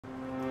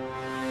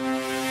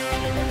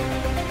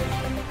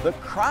The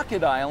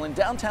Crocodile in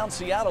downtown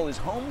Seattle is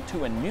home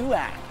to a new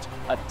act,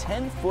 a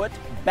 10-foot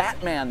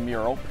Batman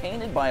mural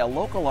painted by a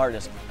local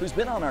artist who's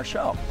been on our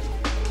show.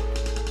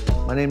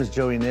 My name is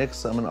Joey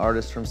Nix. I'm an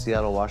artist from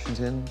Seattle,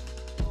 Washington.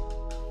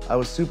 I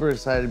was super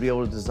excited to be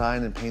able to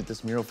design and paint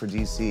this mural for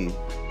DC.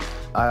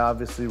 I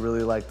obviously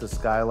really like the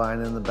skyline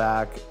in the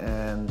back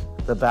and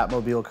the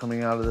Batmobile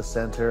coming out of the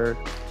center,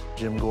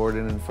 Jim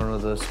Gordon in front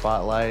of the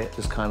spotlight,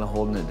 just kind of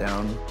holding it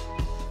down.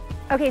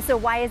 Okay, so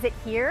why is it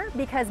here?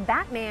 Because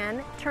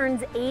Batman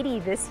turns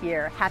 80 this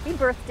year. Happy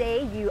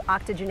birthday, you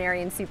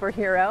octogenarian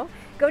superhero.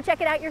 Go check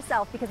it out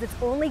yourself because it's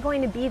only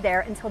going to be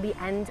there until the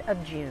end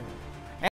of June.